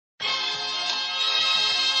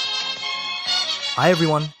Hi,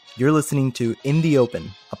 everyone. You're listening to In the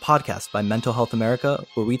Open, a podcast by Mental Health America,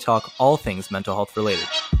 where we talk all things mental health related.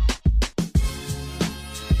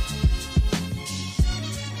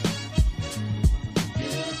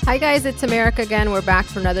 Hi, guys. It's America again. We're back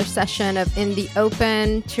for another session of In the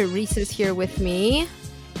Open. Teresa's here with me.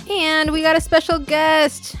 And we got a special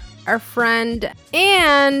guest, our friend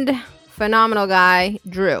and phenomenal guy,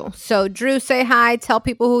 Drew. So, Drew, say hi. Tell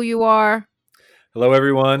people who you are. Hello,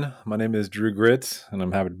 everyone. My name is Drew Gritz, and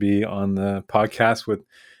I'm happy to be on the podcast with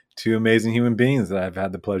two amazing human beings that I've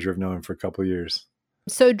had the pleasure of knowing for a couple of years.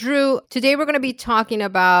 So, Drew, today we're going to be talking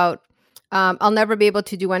about I'll Never Be Able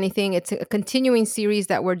to Do Anything. It's a continuing series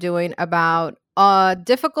that we're doing about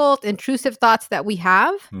difficult, intrusive thoughts that we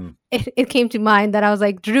have. It came to mind that I was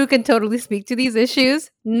like, Drew can totally speak to these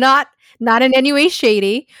issues, not in any way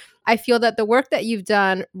shady. I feel that the work that you've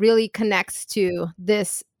done really connects to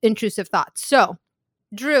this intrusive thought. So,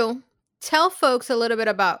 Drew, tell folks a little bit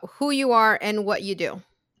about who you are and what you do.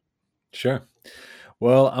 Sure.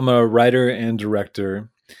 Well, I'm a writer and director,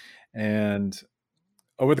 and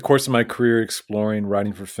over the course of my career, exploring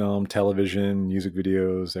writing for film, television, music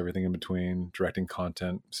videos, everything in between, directing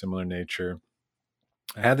content, similar nature,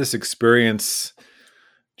 I had this experience,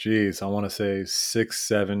 I want to say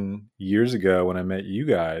 6-7 years ago when I met you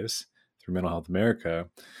guys through Mental Health America.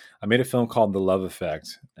 I made a film called The Love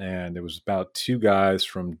Effect, and it was about two guys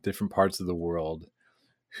from different parts of the world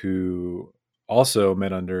who also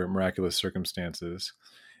met under miraculous circumstances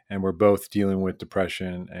and were both dealing with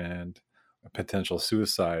depression and a potential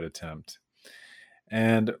suicide attempt.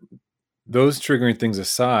 And those triggering things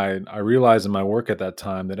aside, I realized in my work at that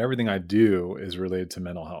time that everything I do is related to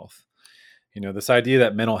mental health. You know, this idea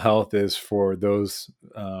that mental health is for those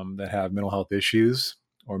that have mental health issues,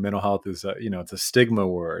 or mental health is, it's a stigma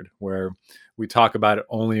word where we talk about it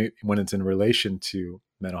only when it's in relation to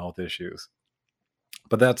mental health issues.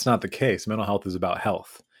 But that's not the case. Mental health is about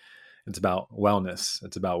health. It's about wellness.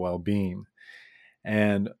 It's about well-being.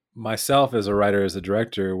 And myself as a writer, as a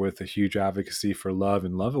director with a huge advocacy for love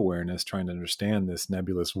and love awareness, trying to understand this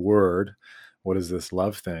nebulous word, what is this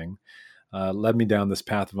love thing, led me down this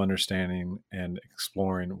path of understanding and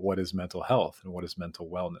exploring what is mental health and what is mental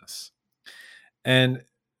wellness. And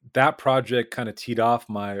that project kind of teed off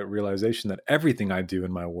my realization that everything I do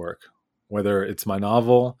in my work, whether it's my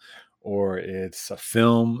novel or it's a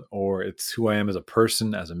film or it's who I am as a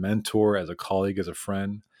person, as a mentor, as a colleague, as a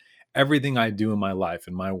friend, everything I do in my life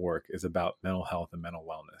and my work is about mental health and mental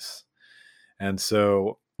wellness. And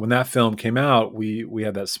so when that film came out, we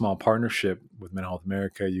had that small partnership with Mental Health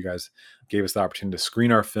America. You guys gave us the opportunity to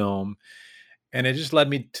screen our film. And it just led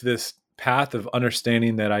me to this path of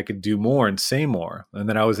understanding that I could do more and say more. And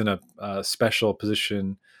that I was in a special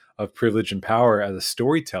position of privilege and power as a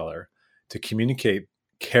storyteller to communicate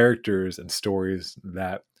characters and stories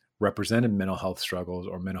that represented mental health struggles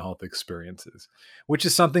or mental health experiences, which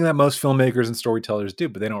is something that most filmmakers and storytellers do,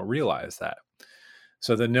 but they don't realize that.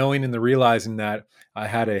 So the knowing and the realizing that I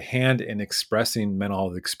had a hand in expressing mental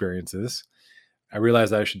health experiences, I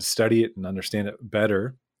realized I should study it and understand it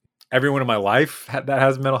better. Everyone in my life that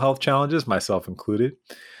has mental health challenges, myself included.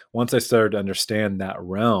 Once I started to understand that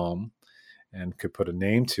realm and could put a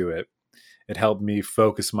name to it, it helped me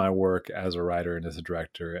focus my work as a writer and as a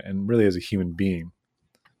director and really as a human being.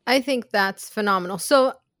 I think that's phenomenal.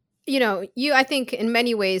 So, you, I think in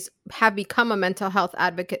many ways have become a mental health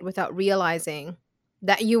advocate without realizing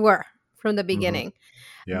that you were from the beginning.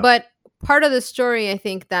 Mm-hmm. Yeah. But part of the story, I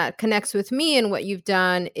think, that connects with me and what you've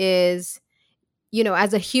done is,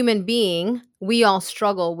 as a human being, we all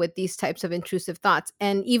struggle with these types of intrusive thoughts.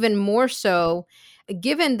 And even more so,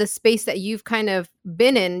 given the space that you've kind of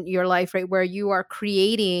been in your life, right, where you are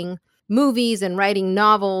creating movies and writing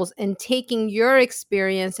novels and taking your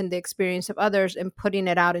experience and the experience of others and putting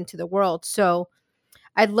it out into the world. So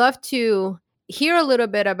I'd love to hear a little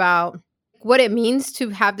bit about what it means to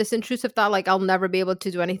have this intrusive thought, like I'll never be able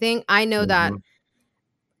to do anything. I know that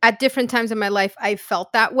at different times in my life, I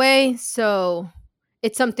felt that way. So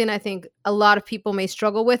it's something I think a lot of people may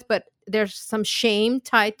struggle with, but there's some shame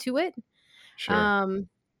tied to it. Sure.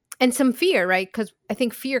 And some fear, right? Because I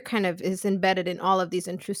think fear kind of is embedded in all of these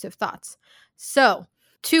intrusive thoughts. So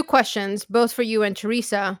 2 questions, both for you and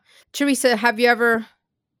Teresa. Teresa, have you ever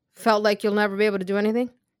felt like you'll never be able to do anything?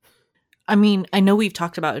 I mean, I know we've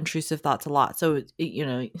talked about intrusive thoughts a lot. So,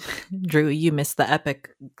 Drew, you missed the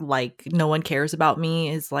epic, like, no one cares about me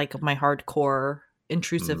is like my hardcore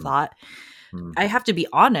intrusive thought. I have to be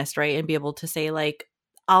honest, right? And be able to say, like,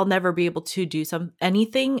 I'll never be able to do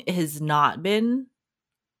anything has not been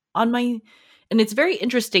on my, and it's very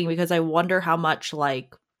interesting because I wonder how much,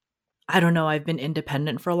 like, I don't know, I've been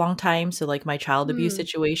independent for a long time. So like my child abuse Mm.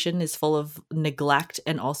 situation is full of neglect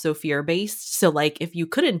and also fear-based. So like if you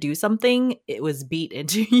couldn't do something, it was beat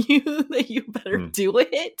into you that you better Mm. do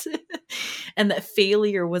it. And that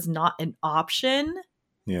failure was not an option.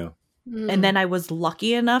 Yeah. And then I was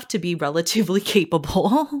lucky enough to be relatively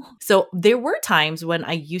capable. So there were times when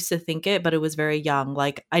I used to think it, but it was very young.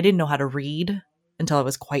 Like I didn't know how to read until I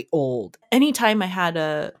was quite old. Anytime I had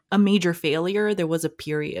a major failure, there was a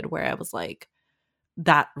period where I was like,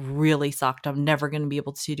 that really sucked. I'm never going to be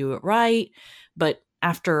able to do it right. But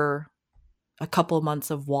after a couple of months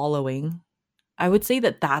of wallowing, I would say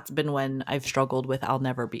that that's been when I've struggled with I'll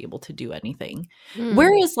never be able to do anything. Mm.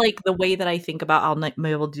 Whereas like the way that I think about I'll not be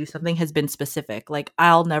able to do something has been specific. Like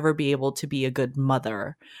I'll never be able to be a good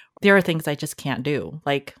mother. There are things I just can't do.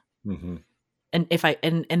 Like Mm-hmm. and if I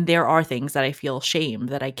and there are things that I feel shame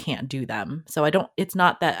that I can't do them. So I don't it's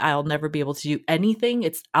not that I'll never be able to do anything.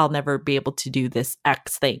 It's I'll never be able to do this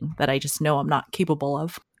X thing that I just know I'm not capable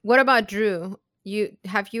of. What about Drew?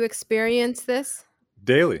 Have you experienced this?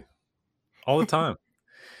 Daily, all the time.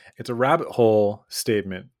 It's a rabbit hole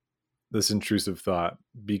statement, this intrusive thought,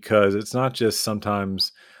 because it's not just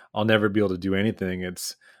sometimes I'll never be able to do anything.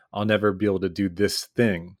 It's I'll never be able to do this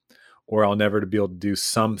thing, or I'll never be able to do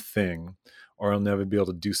something, or I'll never be able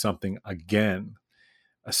to do something again.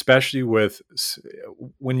 Especially with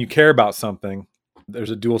when you care about something,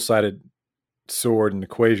 there's a dual-sided sword and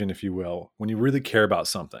equation, if you will. When you really care about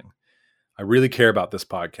something, I really care about this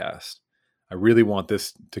podcast. I really want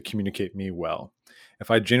this to communicate me well.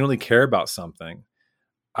 If I genuinely care about something,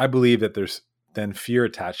 I believe that there's then fear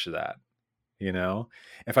attached to that. You know,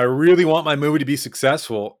 if I really want my movie to be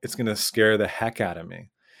successful, it's going to scare the heck out of me.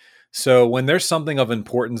 So when there's something of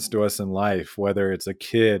importance to us in life, whether it's a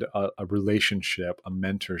kid, a relationship, a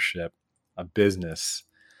mentorship, a business,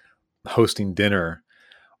 hosting dinner,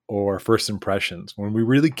 or first impressions, when we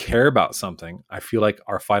really care about something, I feel like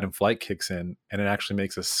our fight and flight kicks in and it actually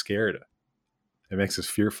makes us scared. It makes us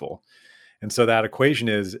fearful. And so that equation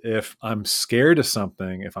is if I'm scared of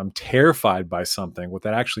something, if I'm terrified by something, what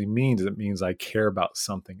that actually means is it means I care about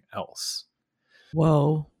something else.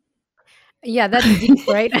 Whoa. Yeah, that's deep,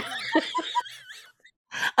 right?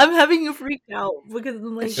 I'm having a freak out because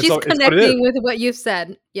I'm like, She's what it is. connecting with what you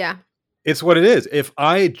said. Yeah. It's what it is. If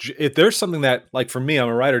there's something that, like for me, I'm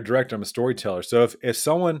a writer, director, I'm a storyteller. So if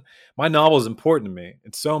someone, my novel is important to me,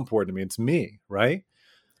 it's so important to me. It's me, right?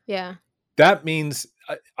 Yeah. That means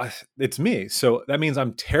it's me. So that means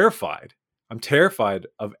I'm terrified. I'm terrified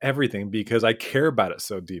of everything because I care about it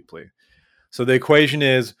so deeply. So the equation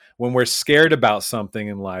is when we're scared about something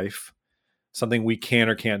in life, something we can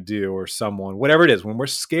or can't do, or someone, whatever it is, when we're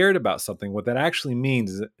scared about something, what that actually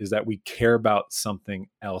means is that we care about something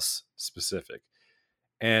else specific.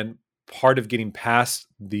 And part of getting past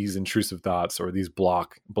these intrusive thoughts or these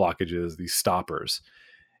blockages, these stoppers,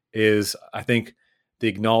 is I think the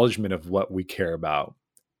acknowledgement of what we care about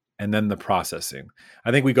and then the processing.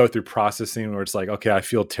 I think we go through processing where it's like, okay, I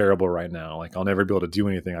feel terrible right now. Like I'll never be able to do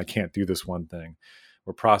anything. I can't do this one thing.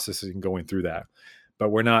 We're processing, going through that, but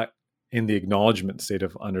we're not in the acknowledgement state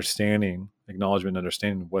of understanding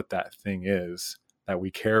what that thing is that we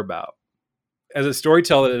care about. As a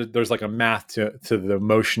storyteller, there's like a math to the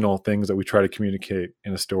emotional things that we try to communicate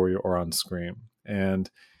in a story or on screen. And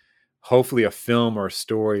hopefully a film or a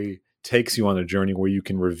story takes you on a journey where you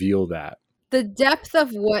can reveal that. The depth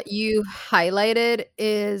of what you highlighted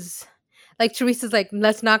is like Teresa's like,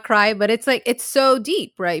 let's not cry, but it's like it's so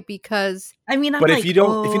deep, right? Because I mean, I'm but like, if you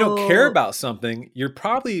don't care about something, you're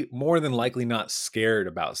probably more than likely not scared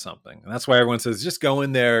about something. And that's why everyone says just go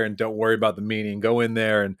in there and don't worry about the meaning. Go in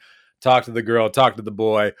there and talk to the girl, talk to the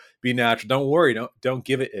boy, be natural. Don't worry, don't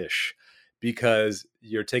give it ish, because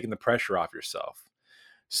you're taking the pressure off yourself.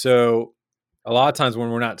 So a lot of times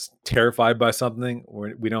when we're not terrified by something,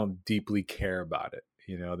 we don't deeply care about it.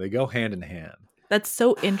 You know, they go hand in hand. That's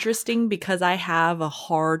so interesting because I have a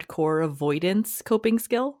hardcore avoidance coping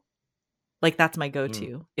skill. Like that's my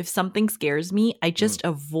go-to. If something scares me, I just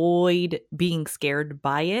avoid being scared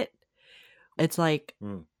by it. It's like,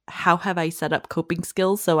 how have I set up coping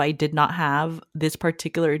skills so I did not have this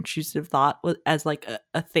particular intrusive thought as like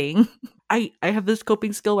a thing? I have this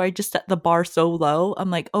coping skill where I just set the bar so low. I'm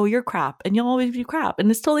like, oh, you're crap. And you'll always be crap.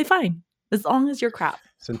 And it's totally fine. As long as you're crap.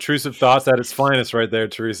 It's intrusive thoughts at its finest right there,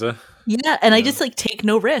 Teresa. Yeah. And I just like take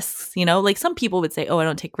no risks, you know, like some people would say, oh, I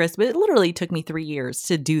don't take risks, but it literally took me 3 years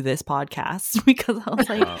to do this podcast because I was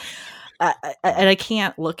like, and I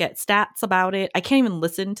can't look at stats about it. I can't even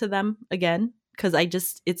listen to them again because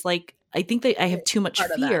it's like I think that I have too much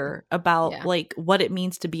Part of that. fear about Yeah. like what it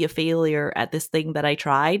means to be a failure at this thing that I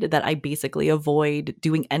tried, that I basically avoid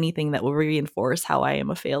doing anything that will reinforce how I am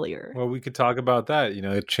a failure. Well, we could talk about that.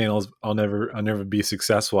 The channels, I'll never be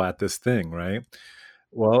successful at this thing, right?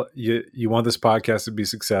 Well, you want this podcast to be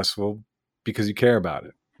successful because you care about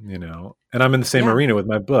it, And I'm in the same Yeah. arena with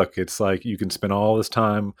my book. It's like you can spend all this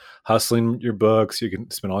time hustling your books, you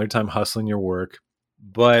can spend all your time hustling your work,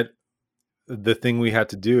 but the thing we have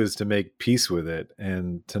to do is to make peace with it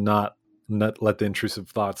and to not let the intrusive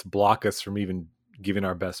thoughts block us from even giving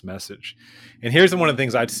our best message. And here's one of the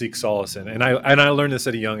things I'd seek solace in. And I learned this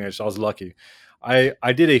at a young age. So I was lucky.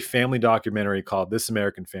 I did a family documentary called This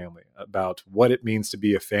American Family about what it means to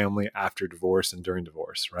be a family after divorce and during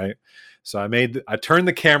divorce, right? So I turned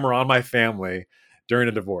the camera on my family during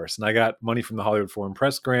a divorce, and I got money from the Hollywood Foreign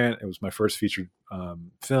Press grant. It was my first featured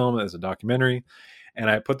film as a documentary. And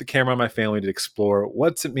I put the camera on my family to explore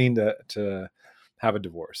what's it mean to have a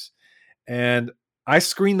divorce. And I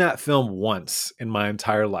screened that film once in my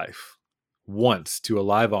entire life, once to a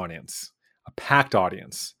live audience, a packed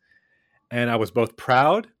audience. And I was both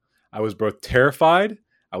proud, I was both terrified,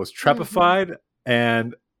 I was trepified,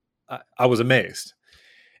 and I was amazed.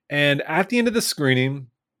 And at the end of the screening,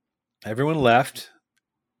 everyone left,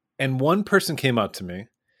 and one person came up to me, and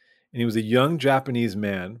he was a young Japanese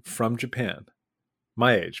man from Japan,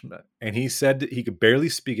 my age, and he said that he could barely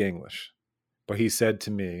speak English, but he said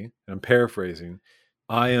to me, and I'm paraphrasing,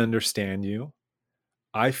 "I understand you.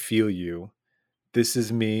 I feel you. This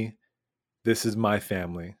is me. This is my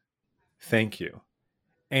family. Thank you."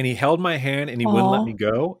 And he held my hand and he wouldn't let me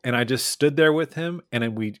go. And I just stood there with him, and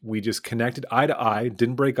then we just connected eye to eye,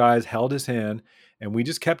 didn't break eyes, held his hand, and we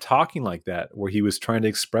just kept talking like that, where he was trying to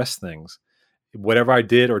express things. Whatever I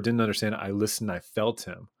did or didn't understand, I listened, I felt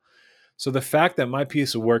him. So the fact that my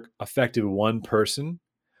piece of work affected one person,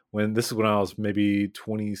 when I was maybe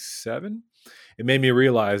 27, it made me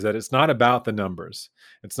realize that it's not about the numbers.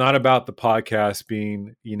 It's not about the podcast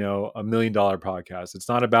being, $1 million podcast. It's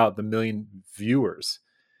not about the million viewers.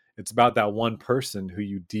 It's about that one person who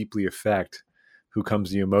you deeply affect, who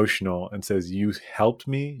comes to you emotional and says, "You helped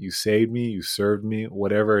me, you saved me, you served me,"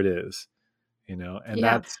 whatever it is, and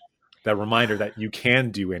that's that reminder that you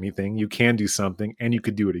can do anything, you can do something, and you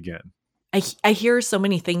could do it again. I hear so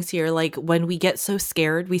many things here. Like when we get so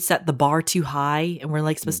scared, we set the bar too high and we're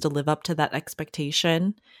like supposed to live up to that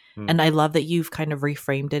expectation. And I love that you've kind of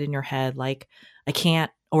reframed it in your head. Like I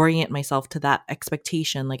can't orient myself to that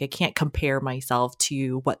expectation. Like I can't compare myself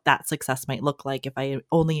to what that success might look like if I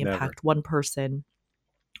only impact one person,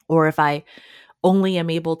 or if I only am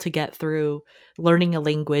able to get through learning a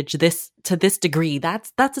language to this degree.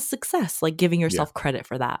 That's a success. Like giving yourself credit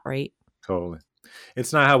for that, right? Totally.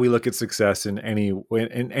 It's not how we look at success in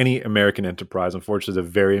any American enterprise. Unfortunately, it's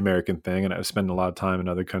a very American thing, and I've spent a lot of time in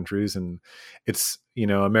other countries, and it's,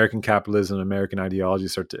 American capitalism, American ideology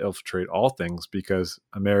start to infiltrate all things because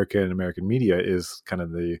America and American media is kind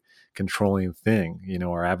of the controlling thing.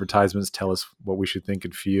 Our advertisements tell us what we should think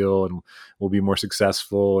and feel, and we'll be more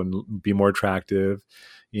successful and be more attractive,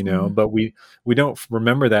 but we don't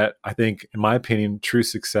remember that. I think, in my opinion, true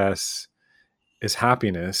success is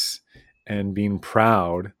happiness and being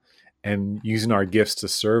proud and using our gifts to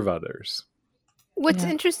serve others. What's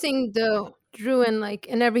interesting though, Drew, and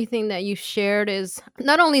and everything that you shared is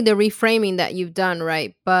not only the reframing that you've done,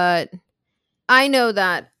 right? But I know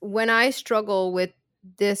that when I struggle with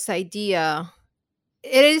this idea,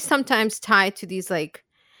 it is sometimes tied to these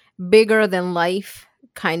bigger than life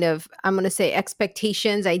kind of, I'm going to say,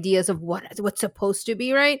 expectations, ideas of what's supposed to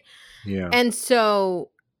be, right? Yeah. And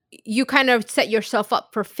so you kind of set yourself up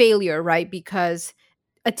for failure, right? Because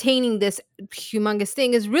attaining this humongous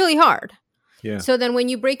thing is really hard. Yeah. So then when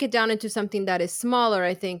you break it down into something that is smaller,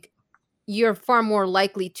 I think you're far more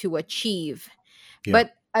likely to achieve. Yeah.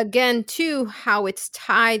 But again, too, how it's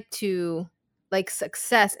tied to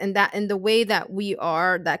success, and that in the way that we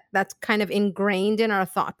are, that's kind of ingrained in our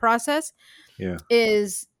thought process,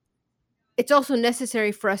 is it's also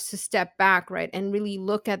necessary for us to step back, right? And really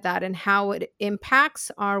look at that and how it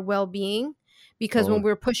impacts our well-being. Because when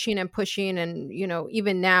we're pushing and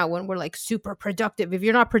even now when we're super productive, if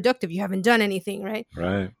you're not productive, you haven't done anything, right?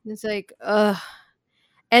 Right. It's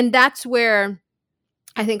and that's where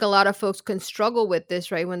I think a lot of folks can struggle with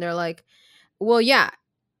this, right? When they're like, well, yeah,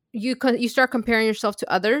 you start comparing yourself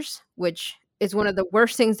to others, which is one of the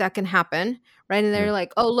worst things that can happen, right? And they're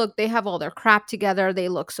like, oh, look, they have all their crap together. They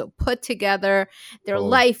look so put together. Their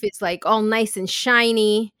life is all nice and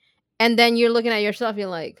shiny. And then you're looking at yourself, you're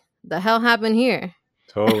like, the hell happened here?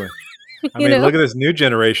 Totally. I you mean, know? look at this new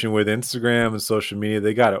generation with Instagram and social media.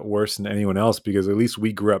 They got it worse than anyone else because at least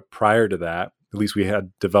we grew up prior to that. At least we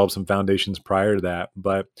had developed some foundations prior to that.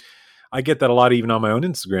 But I get that a lot even on my own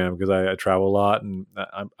Instagram because I travel a lot and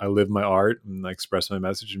I live my art and I express my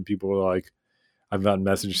message. And people are like, I've gotten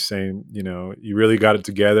messages saying, you really got it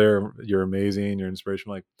together. You're amazing. You're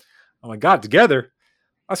inspirational. Like, oh my God, together?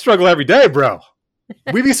 I struggle every day, bro.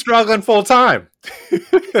 We be struggling full time.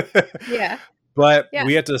 Yeah. But Yeah.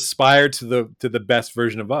 we have to aspire to the best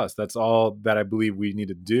version of us. That's all that I believe we need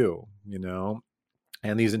to do,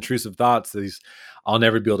 And these intrusive thoughts, I'll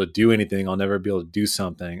never be able to do anything. I'll never be able to do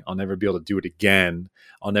something. I'll never be able to do it again.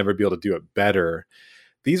 I'll never be able to do it better.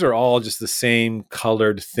 These are all just the same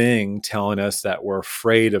colored thing telling us that we're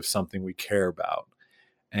afraid of something we care about.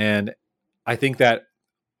 And I think that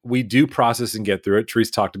we do process and get through it.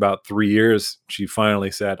 Therese talked about 3 years. She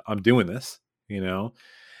finally said, I'm doing this, And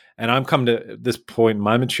I'm come to this point in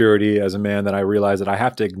my maturity as a man that I realize that I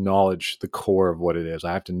have to acknowledge the core of what it is.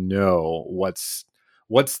 I have to know what's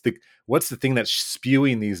the thing that's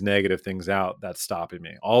spewing these negative things out that's stopping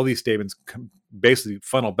me. All these statements basically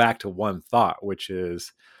funnel back to one thought, which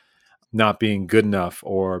is not being good enough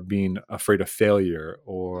or being afraid of failure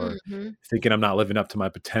or thinking I'm not living up to my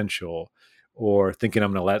potential or thinking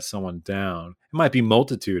I'm going to let someone down. It might be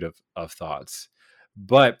multitude of thoughts,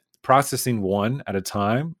 but processing one at a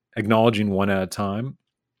time, acknowledging one at a time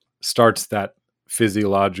starts that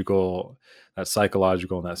physiological, that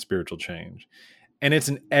psychological, and that spiritual change. And it's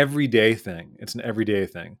an everyday thing.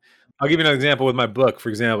 I'll give you an example with my book. For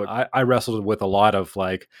example, I wrestled with a lot of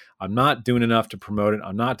like, I'm not doing enough to promote it.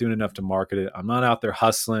 I'm not doing enough to market it. I'm not out there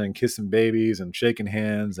hustling and kissing babies and shaking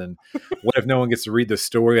hands. And what if no one gets to read the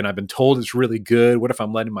story and I've been told it's really good? What if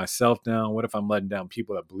I'm letting myself down? What if I'm letting down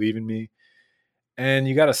people that believe in me? And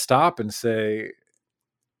you got to stop and say,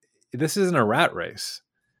 this isn't a rat race.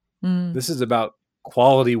 This is about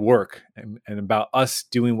quality work and about us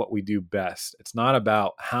doing what we do best. It's not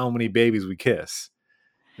about how many babies we kiss.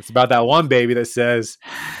 It's about that one baby that says,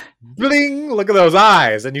 bling, look at those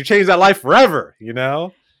eyes. And you change that life forever,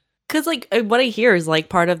 Because like what I hear is like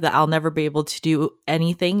part of the I'll never be able to do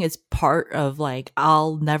anything is part of like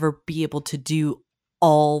I'll never be able to do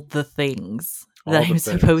all the things that I'm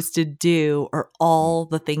supposed to do or all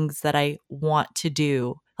the things that I want to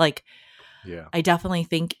do. Like, yeah, I definitely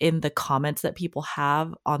think in the comments that people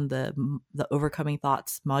have on the Overcoming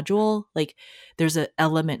Thoughts module, like there's an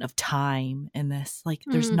element of time in this. Like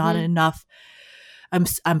there's not enough.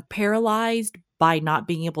 I'm paralyzed by not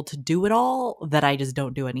being able to do it all that I just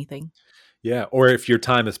don't do anything. Yeah. Or if your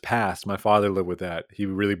time has passed, my father lived with that. He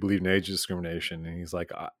really believed in age discrimination. And he's like,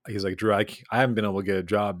 Drew, I haven't been able to get a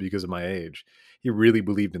job because of my age. He really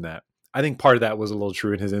believed in that. I think part of that was a little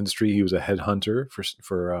true in his industry. He was a headhunter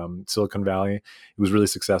for Silicon Valley. He was really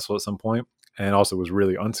successful at some point and also was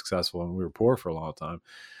really unsuccessful when we were poor for a long time.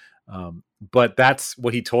 But that's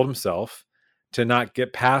what he told himself to not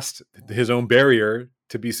get past his own barrier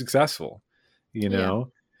to be successful.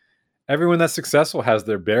 Everyone that's successful has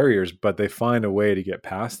their barriers, but they find a way to get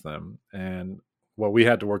past them. And what we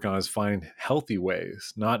had to work on is finding healthy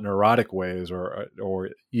ways, not neurotic ways or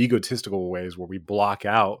egotistical ways where we block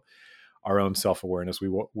out our own self-awareness.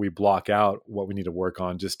 We block out what we need to work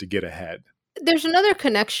on just to get ahead. There's another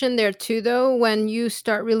connection there too, though, when you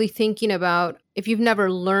start really thinking about if you've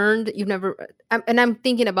never learned, and I'm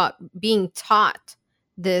thinking about being taught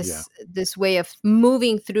this way of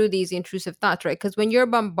moving through these intrusive thoughts, right? Because when you're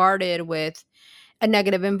bombarded with a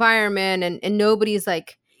negative environment and nobody's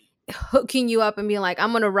like hooking you up and being like,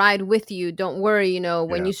 I'm going to ride with you. Don't worry,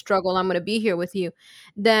 when you struggle, I'm going to be here with you.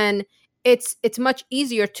 Then it's much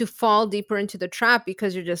easier to fall deeper into the trap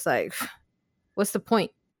because you're just like, what's the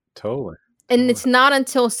point? Totally. And it's not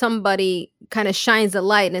until somebody kind of shines a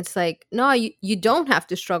light and it's like, no, you don't have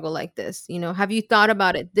to struggle like this. Have you thought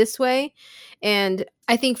about it this way? And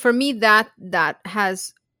I think for me that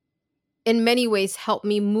has in many ways helped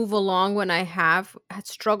me move along when I had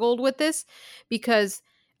struggled with this, because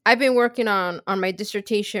I've been working on my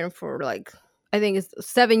dissertation for like, I think it's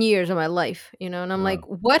 7 years of my life, and I'm like,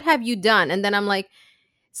 what have you done? And then I'm like,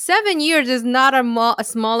 7 years is not a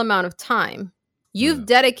small amount of time. You've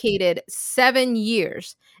dedicated 7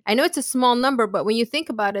 years. I know it's a small number, but when you think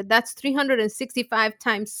about it, that's 365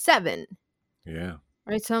 times 7. Yeah.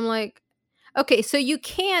 Right. So I'm like, okay, so you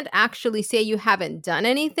can't actually say you haven't done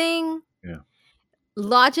anything. Yeah.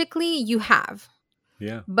 Logically, you have.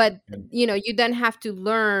 Yeah. But, you then have to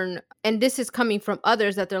learn. And this is coming from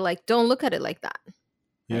others that they're like, don't look at it like that.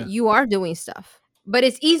 Yeah. Right? You are doing stuff. But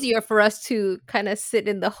it's easier for us to kind of sit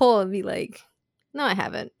in the hole and be like, no, I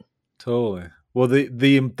haven't. Totally. Well,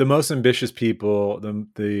 the most ambitious people,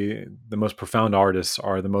 the most profound artists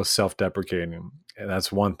are the most self-deprecating, and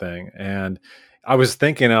that's one thing. And I was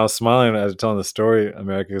thinking, I was smiling as I was telling the story,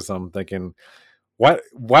 America, because I'm thinking, why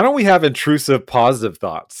don't we have intrusive positive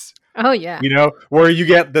thoughts? Oh yeah. Where you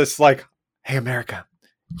get this like, hey, America,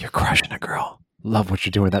 you're crushing a girl. Love what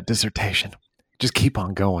you're doing with that dissertation. Just keep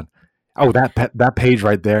on going. Oh, that page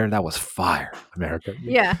right there, that was fire, America.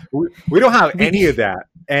 Yeah. We don't have any of that.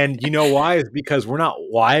 And you know why? It's because we're not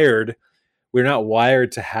wired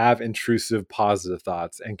to have intrusive positive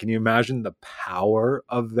thoughts. And can you imagine the power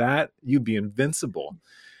of that? You'd be invincible.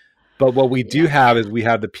 But what we do have is we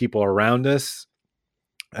have the people around us,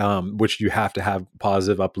 which you have to have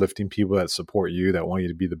positive, uplifting people that support you, that want you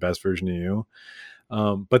to be the best version of you.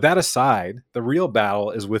 But that aside, the real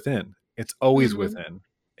battle is within. It's always within.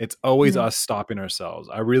 It's always us stopping ourselves.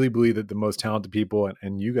 I really believe that the most talented people,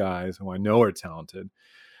 and you guys, who I know are talented,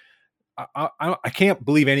 I can't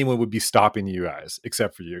believe anyone would be stopping you guys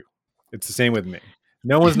except for you. It's the same with me.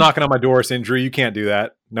 No one's knocking on my door saying, Drew, you can't do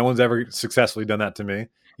that. No one's ever successfully done that to me.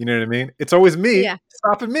 You know what I mean? It's always me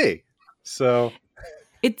stopping me. So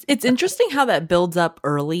it's interesting how that builds up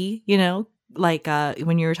early, like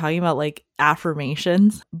when you were talking about like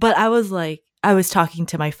affirmations. But I was talking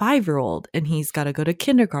to my 5-year-old and he's got to go to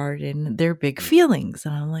kindergarten. They're big feelings.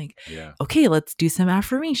 And I'm like, okay, let's do some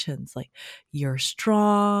affirmations. Like, you're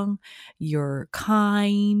strong, you're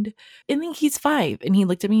kind. And then he's 5 and he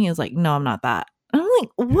looked at me and he was like, no, I'm not that. And I'm like,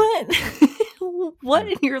 what? What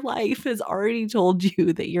in your life has already told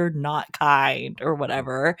you that you're not kind or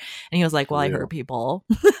whatever? And he was like, well, I hurt people.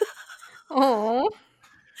 Oh,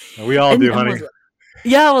 we all do, honey.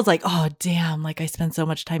 I was like, oh, damn. Like, I spend so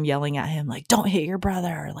much time yelling at him, like, don't hit your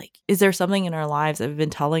brother. Like, is there something in our lives that have been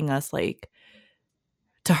telling us, like,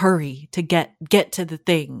 to hurry, to get to the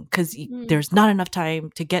thing? Because there's not enough time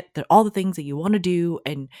to get all the things that you want to do.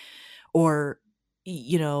 Or,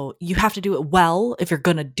 you have to do it well if you're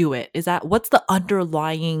going to do it. What's the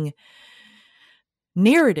underlying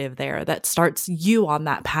narrative there that starts you on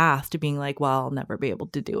that path to being like, well, I'll never be able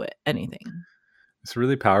to do anything? It's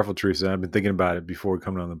really powerful, Teresa. I've been thinking about it before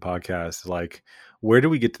coming on the podcast. Like, where do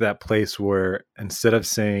we get to that place where instead of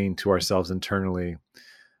saying to ourselves internally,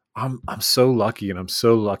 I'm so lucky, and I'm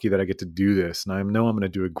so lucky that I get to do this, and I know I'm going to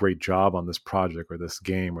do a great job on this project or this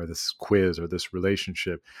game or this quiz or this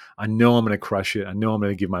relationship. I know I'm going to crush it. I know I'm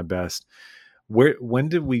going to give my best. When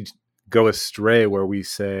did we go astray where we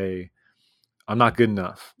say, I'm not good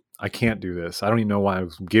enough. I can't do this. I don't even know why I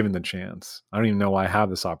was given the chance. I don't even know why I have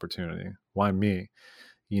this opportunity. Why me?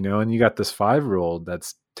 And you got this 5-year-old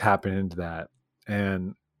that's tapping into that.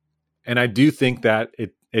 And I do think that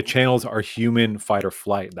it channels our human fight or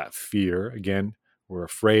flight, that fear. Again, we're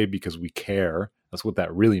afraid because we care. That's what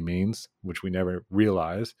that really means, which we never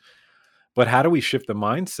realize. But how do we shift the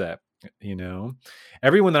mindset?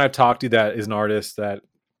 Everyone that I've talked to that is an artist, that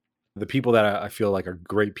the people that I feel like are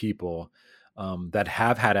great people, that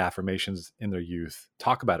have had affirmations in their youth,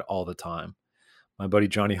 talk about it all the time. My buddy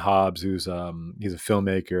Johnny Hobbs, who's he's a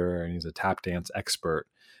filmmaker and he's a tap dance expert,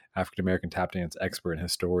 African-American tap dance expert and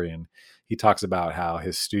historian. He talks about how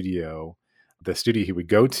his studio, the studio he would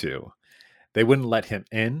go to, they wouldn't let him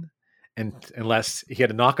in unless he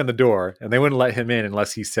had to knock on the door, and they wouldn't let him in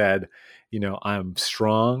unless he said, I'm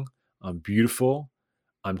strong, I'm beautiful,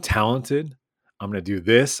 I'm talented, I'm going to do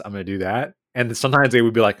this, I'm going to do that. And sometimes they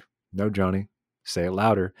would be like, no, Johnny, say it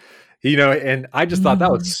louder. And I just thought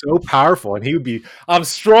that was so powerful. And he would be, I'm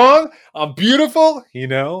strong, I'm beautiful,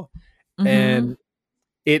 and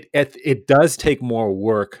it does take more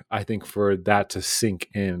work, I think, for that to sink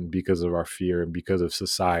in because of our fear and because of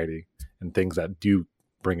society and things that do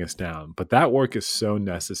bring us down. But that work is so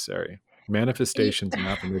necessary. Manifestations and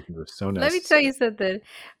affirmations are so necessary. Let me tell you something.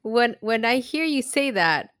 When I hear you say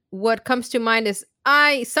that, what comes to mind is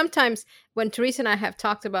sometimes when Teresa and I have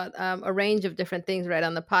talked about a range of different things right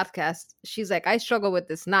on the podcast, she's like, I struggle with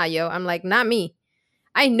this now, yo. I'm like, not me.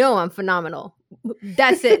 I know I'm phenomenal.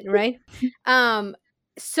 That's it, right?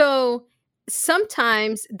 So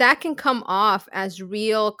sometimes that can come off as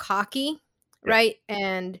real cocky, right?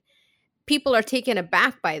 And people are taken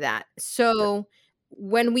aback by that. So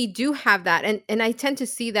when we do have that, and I tend to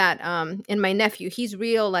see that in my nephew, he's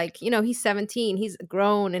real, like, he's 17, he's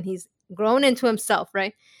grown, and he's grown into himself,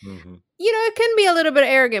 right? Mm-hmm. It can be a little bit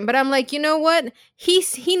arrogant, but I'm like, you know what? He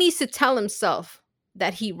needs to tell himself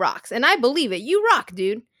that he rocks. And I believe it. You rock,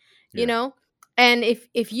 dude. And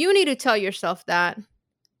if you need to tell yourself that,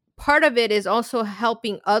 part of it is also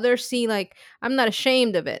helping others see, like, I'm not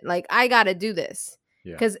ashamed of it. Like, I got to do this.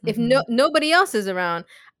 Because if nobody else is around,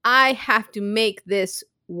 I have to make this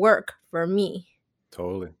work for me.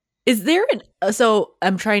 Totally. Is there so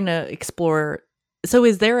I'm trying to explore. So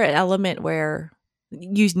is there an element where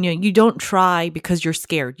you don't try because you're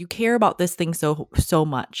scared? You care about this thing so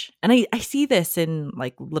much. And I see this in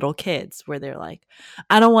like little kids where they're like,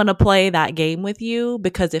 I don't want to play that game with you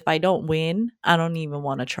because if I don't win, I don't even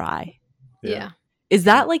want to try. Yeah. Is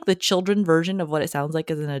that like the children version of what it sounds like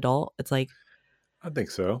as an adult? It's like, I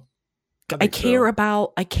think so. I care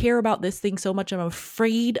about this thing so much. I'm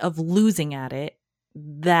afraid of losing at it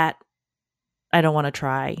that I don't want to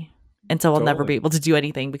try. And so I'll never be able to do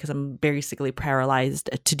anything because I'm basically paralyzed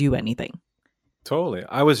to do anything. Totally.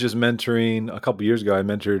 I was just mentoring a couple years ago. I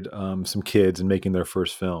mentored some kids in making their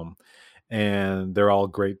first film, and they're all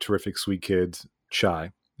great, terrific, sweet kids,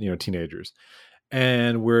 shy, teenagers.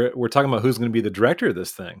 And we're talking about who's going to be the director of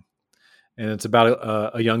this thing. And it's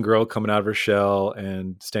about a young girl coming out of her shell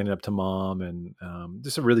and standing up to mom, and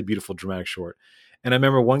just a really beautiful, dramatic short. And I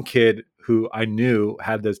remember one kid who I knew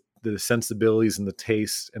had the sensibilities and the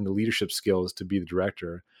taste and the leadership skills to be the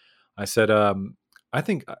director. I said, I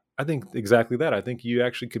think exactly that. I think you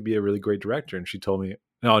actually could be a really great director. And she told me,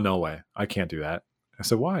 no way, I can't do that. I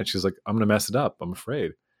said, why? And she's like, I'm going to mess it up. I'm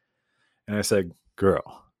afraid. And I said,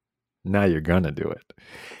 girl, now you're going to do it.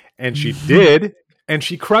 And she did, and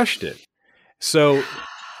she crushed it. So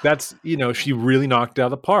that's, she really knocked it out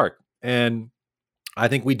of the park. And I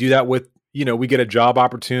think we do that with, we get a job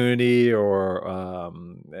opportunity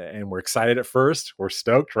and we're excited at first, we're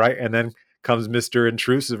stoked, right? And then comes Mr.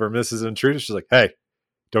 Intrusive or Mrs. Intrusive. She's like, hey,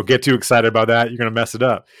 don't get too excited about that. You're going to mess it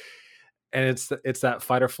up. And it's that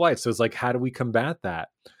fight or flight. So it's like, how do we combat that?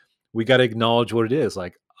 We got to acknowledge what it is.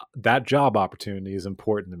 Like, that job opportunity is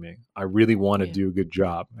important to me. I really want to do a good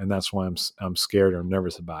job. And that's why I'm scared or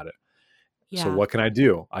nervous about it. Yeah. So what can I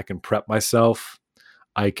do? I can prep myself.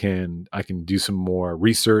 I can do some more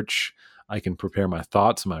research. I can prepare my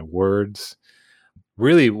thoughts, my words.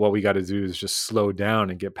 Really, what we got to do is just slow down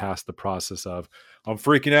and get past the process of, I'm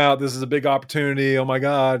freaking out. This is a big opportunity. Oh my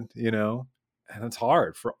God, and it's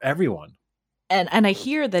hard for everyone. And I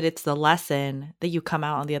hear that it's the lesson that you come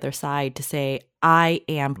out on the other side to say, I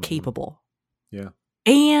am capable. Yeah.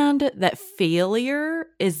 And that failure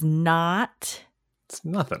is not. It's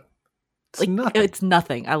nothing. It's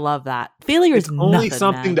nothing. I love that. Failure is only nothing,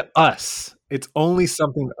 something to us. It's only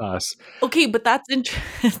something to us. Okay, but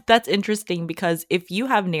that's interesting because if you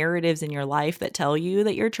have narratives in your life that tell you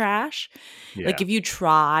that you're trash, like if you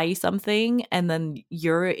try something and then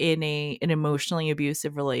you're in an emotionally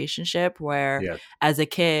abusive relationship where as a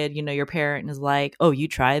kid, your parent is like, oh, you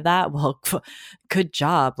tried that? Well, good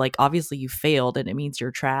job. Like obviously you failed and it means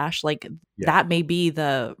you're trash. Like that may be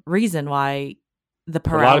the reason why the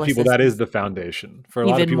paralysis. For a lot of people, that is the foundation. For a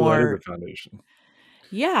lot of people, that is the foundation.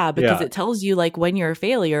 Yeah, because it tells you like when you're a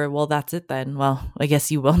failure, well, that's it then. Well, I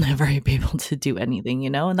guess you will never be able to do anything,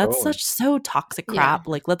 and that's so toxic crap.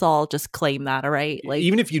 Like, let's all just claim that, all right? Like,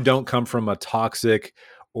 even if you don't come from a toxic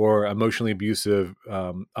or emotionally abusive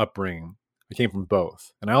upbringing, I came from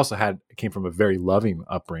both, and I also came from a very loving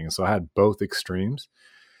upbringing, so I had both extremes.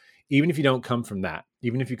 Even if you don't come from that,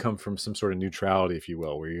 even if you come from some sort of neutrality, if you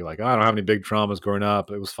will, where you're like, oh, I don't have any big traumas growing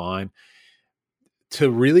up, it was fine. To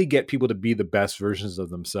really get people to be the best versions of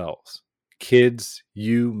themselves, kids,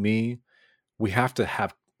 you, me, we have to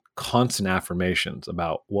have constant affirmations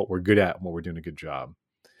about what we're good at and what we're doing a good job,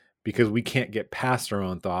 because we can't get past our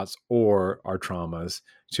own thoughts or our traumas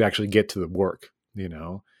to actually get to the work,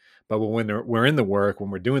 But when we're in the work,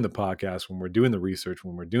 when we're doing the podcast, when we're doing the research,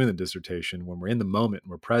 when we're doing the dissertation, when we're in the moment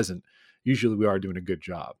and we're present, usually we are doing a good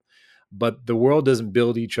job. But the world doesn't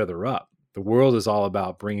build each other up. The world is all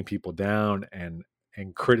about bringing people down and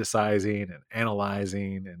criticizing and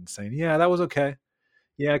analyzing and saying, yeah, that was okay.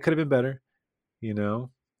 Yeah, it could have been better.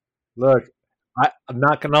 Look, I'm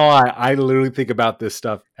not going to lie. I literally think about this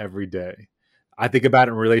stuff every day. I think about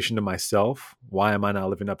it in relation to myself. Why am I not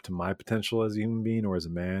living up to my potential as a human being or as a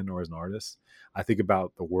man or as an artist? I think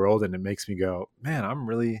about the world and it makes me go, man, I'm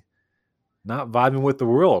really not vibing with the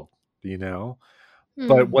world,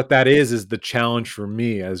 But what that is the challenge for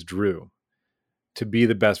me as Drew, to be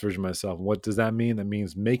the best version of myself. What does that mean? That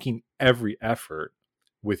means making every effort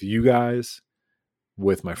with you guys,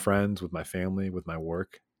 with my friends, with my family, with my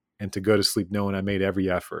work, and to go to sleep knowing I made every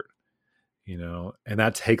effort, and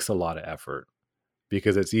that takes a lot of effort,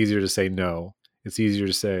 because it's easier to say no. It's easier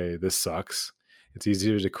to say this sucks. It's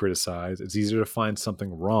easier to criticize. It's easier to find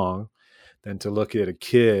something wrong than to look at a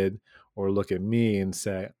kid or look at me and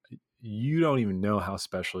say, you don't even know how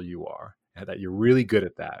special you are, and that you're really good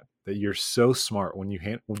at that you're so smart when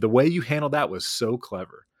the way you handled that was so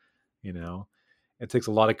clever. It takes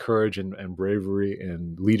a lot of courage and bravery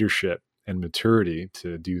and leadership and maturity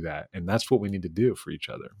to do that. And that's what we need to do for each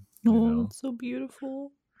other. Oh, it's so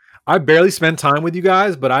beautiful. I barely spent time with you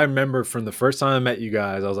guys, but I remember from the first time I met you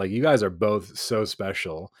guys, I was like, you guys are both so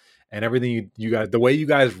special. And everything you guys, the way you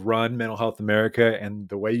guys run Mental Health America and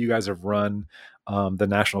the way you guys have run the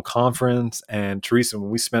national conference, and Teresa, when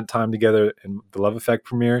we spent time together in the Love Effect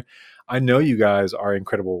premiere, I know you guys are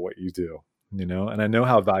incredible at what you do, and I know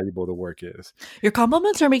how valuable the work is. Your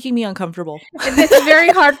compliments are making me uncomfortable. It's very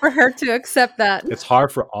hard for her to accept that. It's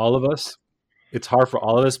hard for all of us. It's hard for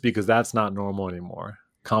all of us because that's not normal anymore.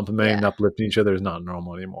 Complimenting and uplifting each other is not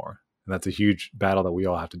normal anymore. And that's a huge battle that we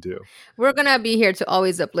all have to do. We're going to be here to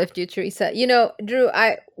always uplift you, Teresa. Drew,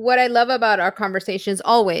 what I love about our conversations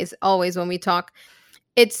always when we talk,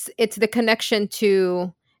 it's the connection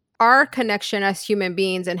to our connection as human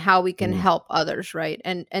beings and how we can help others, right?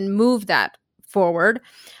 And move that forward.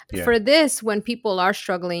 Yeah. For this, when people are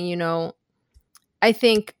struggling, I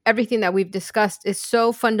think everything that we've discussed is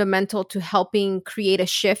so fundamental to helping create a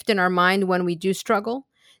shift in our mind when we do struggle.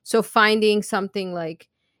 So finding something like,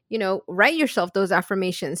 write yourself those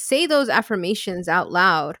affirmations, say those affirmations out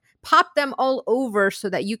loud, pop them all over so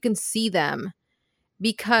that you can see them,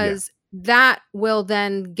 because that will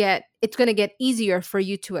then it's going to get easier for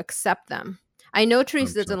you to accept them. I know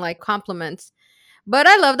Teresa doesn't like compliments, but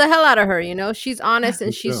I love the hell out of her. She's honest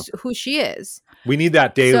and she's who she is. We need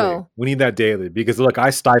that daily. We need that daily because look, I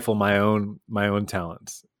stifle my own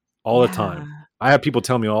talents all the time. I have people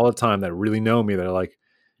tell me all the time that really know me that are like,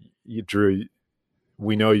 Drew,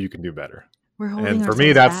 we know you can do better. And for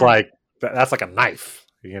me, that's like a knife,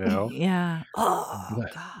 Yeah. Oh,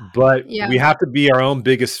 but we have to be our own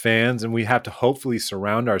biggest fans, and we have to hopefully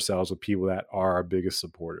surround ourselves with people that are our biggest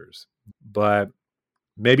supporters. But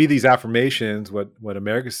maybe these affirmations, what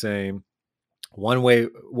America's saying, one way,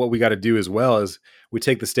 what we got to do as well is we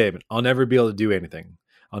take the statement, I'll never be able to do anything.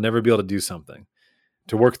 I'll never be able to do something.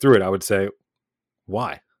 To work through it, I would say,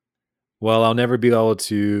 why? Well, I'll never be able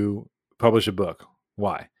to publish a book.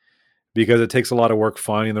 Why? Because it takes a lot of work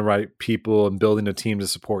finding the right people and building a team to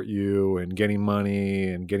support you and getting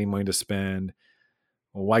money to spend.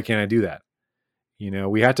 Well, why can't I do that?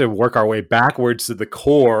 We have to work our way backwards to the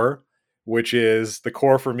core, which is the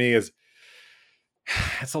core for me is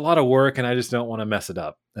it's a lot of work and I just don't want to mess it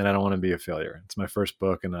up and I don't want to be a failure. It's my first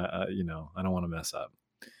book and I don't want to mess up.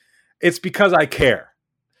 It's because I care,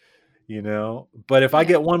 but if I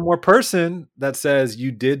get one more person that says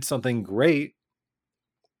you did something great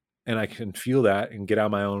and I can feel that and get out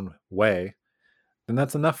of my own way, then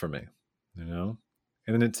that's enough for me, and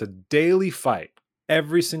then it's a daily fight.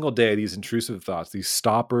 Every single day, these intrusive thoughts, these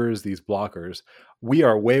stoppers, these blockers, we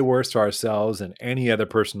are way worse to ourselves than any other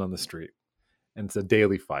person on the street. And it's a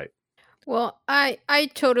daily fight. Well, I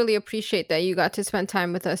totally appreciate that you got to spend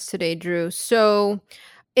time with us today, Drew. So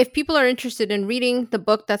if people are interested in reading the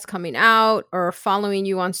book that's coming out or following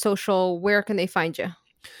you on social, where can they find you?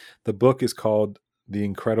 The book is called The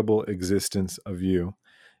Incredible Existence of You,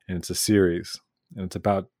 and it's a series. And it's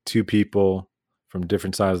about two people from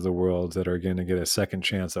different sides of the world that are going to get a second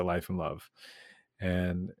chance at life and love.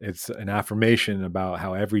 And it's an affirmation about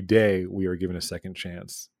how every day we are given a second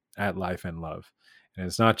chance at life and love. And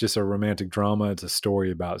it's not just a romantic drama. It's a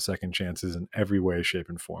story about second chances in every way, shape,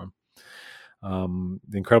 and form.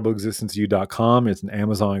 TheIncredibleExistenceOfYou.com. It's an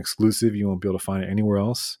Amazon exclusive. You won't be able to find it anywhere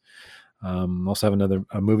else. Also have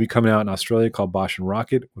a movie coming out in Australia called Bosch and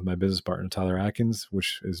Rocket with my business partner, Tyler Atkins,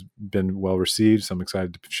 which has been well received. So I'm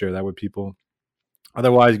excited to share that with people.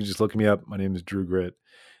 Otherwise, you can just look me up. My name is Drew Grit.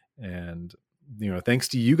 And, thanks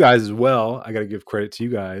to you guys as well. I got to give credit to you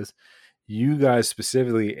guys. You guys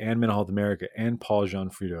specifically, and Mental Health America and Paul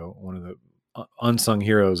Gianfrido, one of the unsung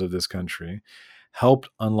heroes of this country, helped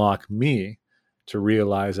unlock me to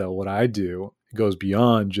realize that what I do goes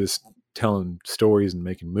beyond just telling stories and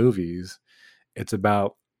making movies. It's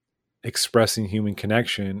about expressing human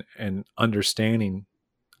connection and understanding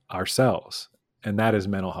ourselves. And that is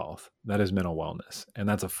mental health. That is mental wellness. And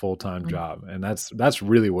that's a full-time job. And that's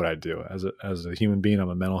really what I do. As a human being, I'm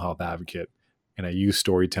a mental health advocate, and I use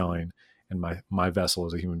storytelling and my vessel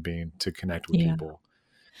as a human being to connect with people.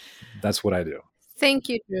 That's what I do. Thank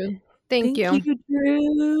you, Drew. Thank you,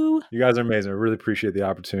 Drew. You guys are amazing. I really appreciate the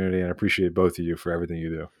opportunity and I appreciate both of you for everything you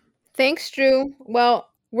do. Thanks, Drew. Well,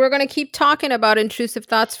 we're going to keep talking about intrusive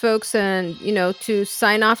thoughts, folks. And, to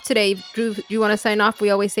sign off today, Drew, you want to sign off? We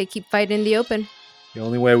always say keep fighting in the open. The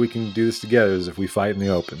only way we can do this together is if we fight in the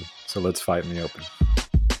open. So let's fight in the open.